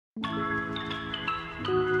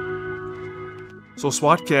So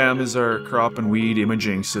SWAT CAM is our crop and weed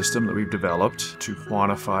imaging system that we've developed to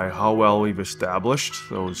quantify how well we've established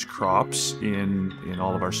those crops in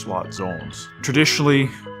all of our SWAT zones. Traditionally,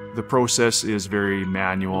 the process is very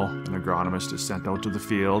manual. An agronomist is sent out to the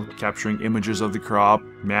field, capturing images of the crop,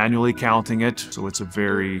 manually counting it, so it's a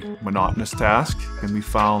very monotonous task. And we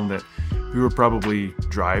found that we were probably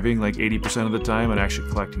driving like 80% of the time and actually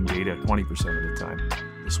collecting data 20% of the time.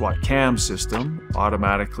 The SWAT CAM system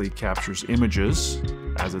automatically captures images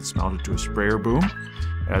as it's mounted to a sprayer boom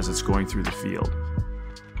as it's going through the field.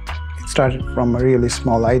 It started from a really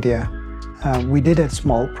small idea. We did a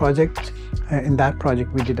small project. In that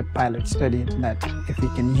project, we did a pilot study that if we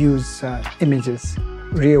can use images,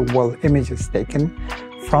 real-world images taken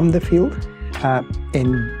from the field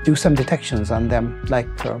and do some detections on them, like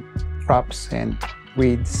crops and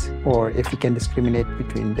weeds, or if we can discriminate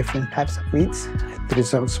between different types of weeds. The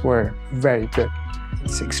results were very good.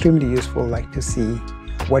 It's extremely useful, like to see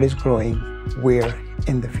what is growing where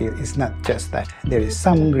in the field. It's not just that there is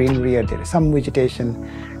some greenery or there is some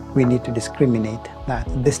vegetation. We need to discriminate that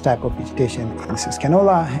this type of vegetation, this is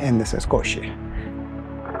canola and this is kochia.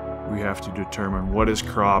 We have to determine what is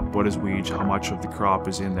crop, what is weeds, how much of the crop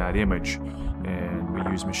is in that image. And we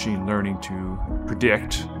use machine learning to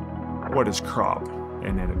predict what is crop,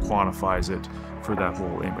 and then it quantifies it for that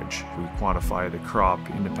whole image. We quantify the crop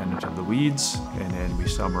independent of the weeds, and then we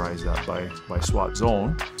summarize that by SWAT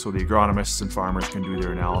zone, so the agronomists and farmers can do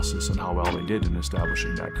their analysis on how well they did in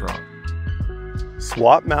establishing that crop.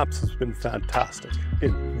 SWAT Maps has been fantastic.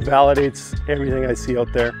 It validates everything I see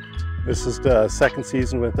out there. This is the second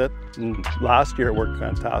season with it, and last year it worked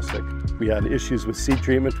fantastic. We had issues with seed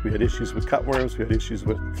treatment, we had issues with cutworms, we had issues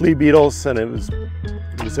with flea beetles, and it was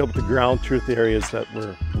able to ground truth the areas that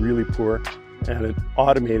were really poor, and it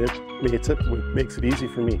makes it easy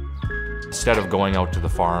for me. Instead of going out to the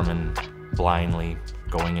farm and blindly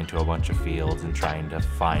going into a bunch of fields and trying to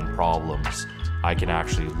find problems, I can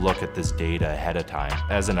actually look at this data ahead of time.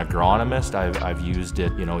 As an agronomist, I've used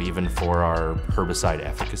it, even for our herbicide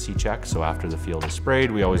efficacy check. So after the field is sprayed,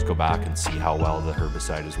 we always go back and see how well the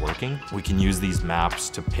herbicide is working. We can use these maps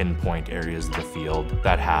to pinpoint areas of the field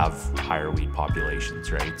that have higher weed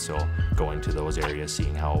populations, right? So going to those areas,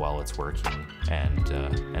 seeing how well it's working, and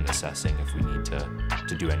assessing if we need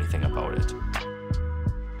to do anything about it.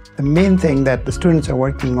 The main thing that the students are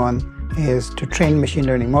working on is to train machine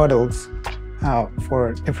learning models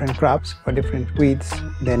for different crops, for different weeds.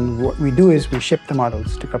 Then what we do is we ship the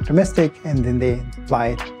models to Crop Domestic, and then they apply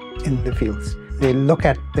it in the fields. They look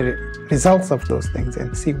at the results of those things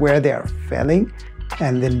and see where they are failing,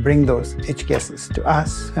 and then bring those edge cases to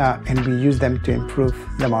us, and we use them to improve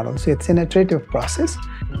the model. So it's an iterative process.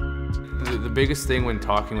 The biggest thing when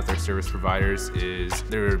talking with our service providers is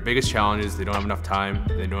their biggest challenge is they don't have enough time,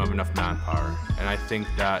 they don't have enough manpower. And I think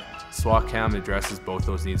that SWAT CAM addresses both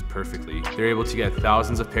those needs perfectly. They're able to get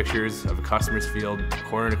thousands of pictures of a customer's field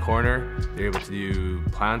corner to corner. They're able to do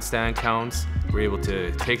plant stand counts. We're able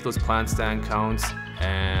to take those plant stand counts,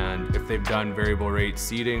 and if they've done variable rate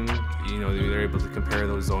seeding, they're able to compare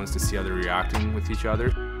those zones to see how they're reacting with each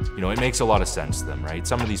other. It makes a lot of sense to them, right?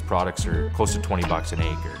 Some of these products are close to 20 bucks an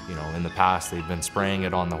acre. In the past, they've been spraying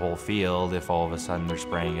it on the whole field. If all of a sudden they're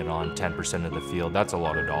spraying it on 10% of the field, that's a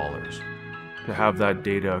lot of dollars. To have that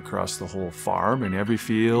data across the whole farm, in every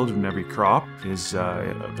field and every crop, is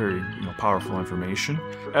very powerful information.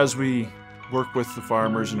 As we work with the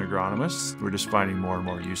farmers and agronomists, we're just finding more and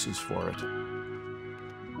more uses for it.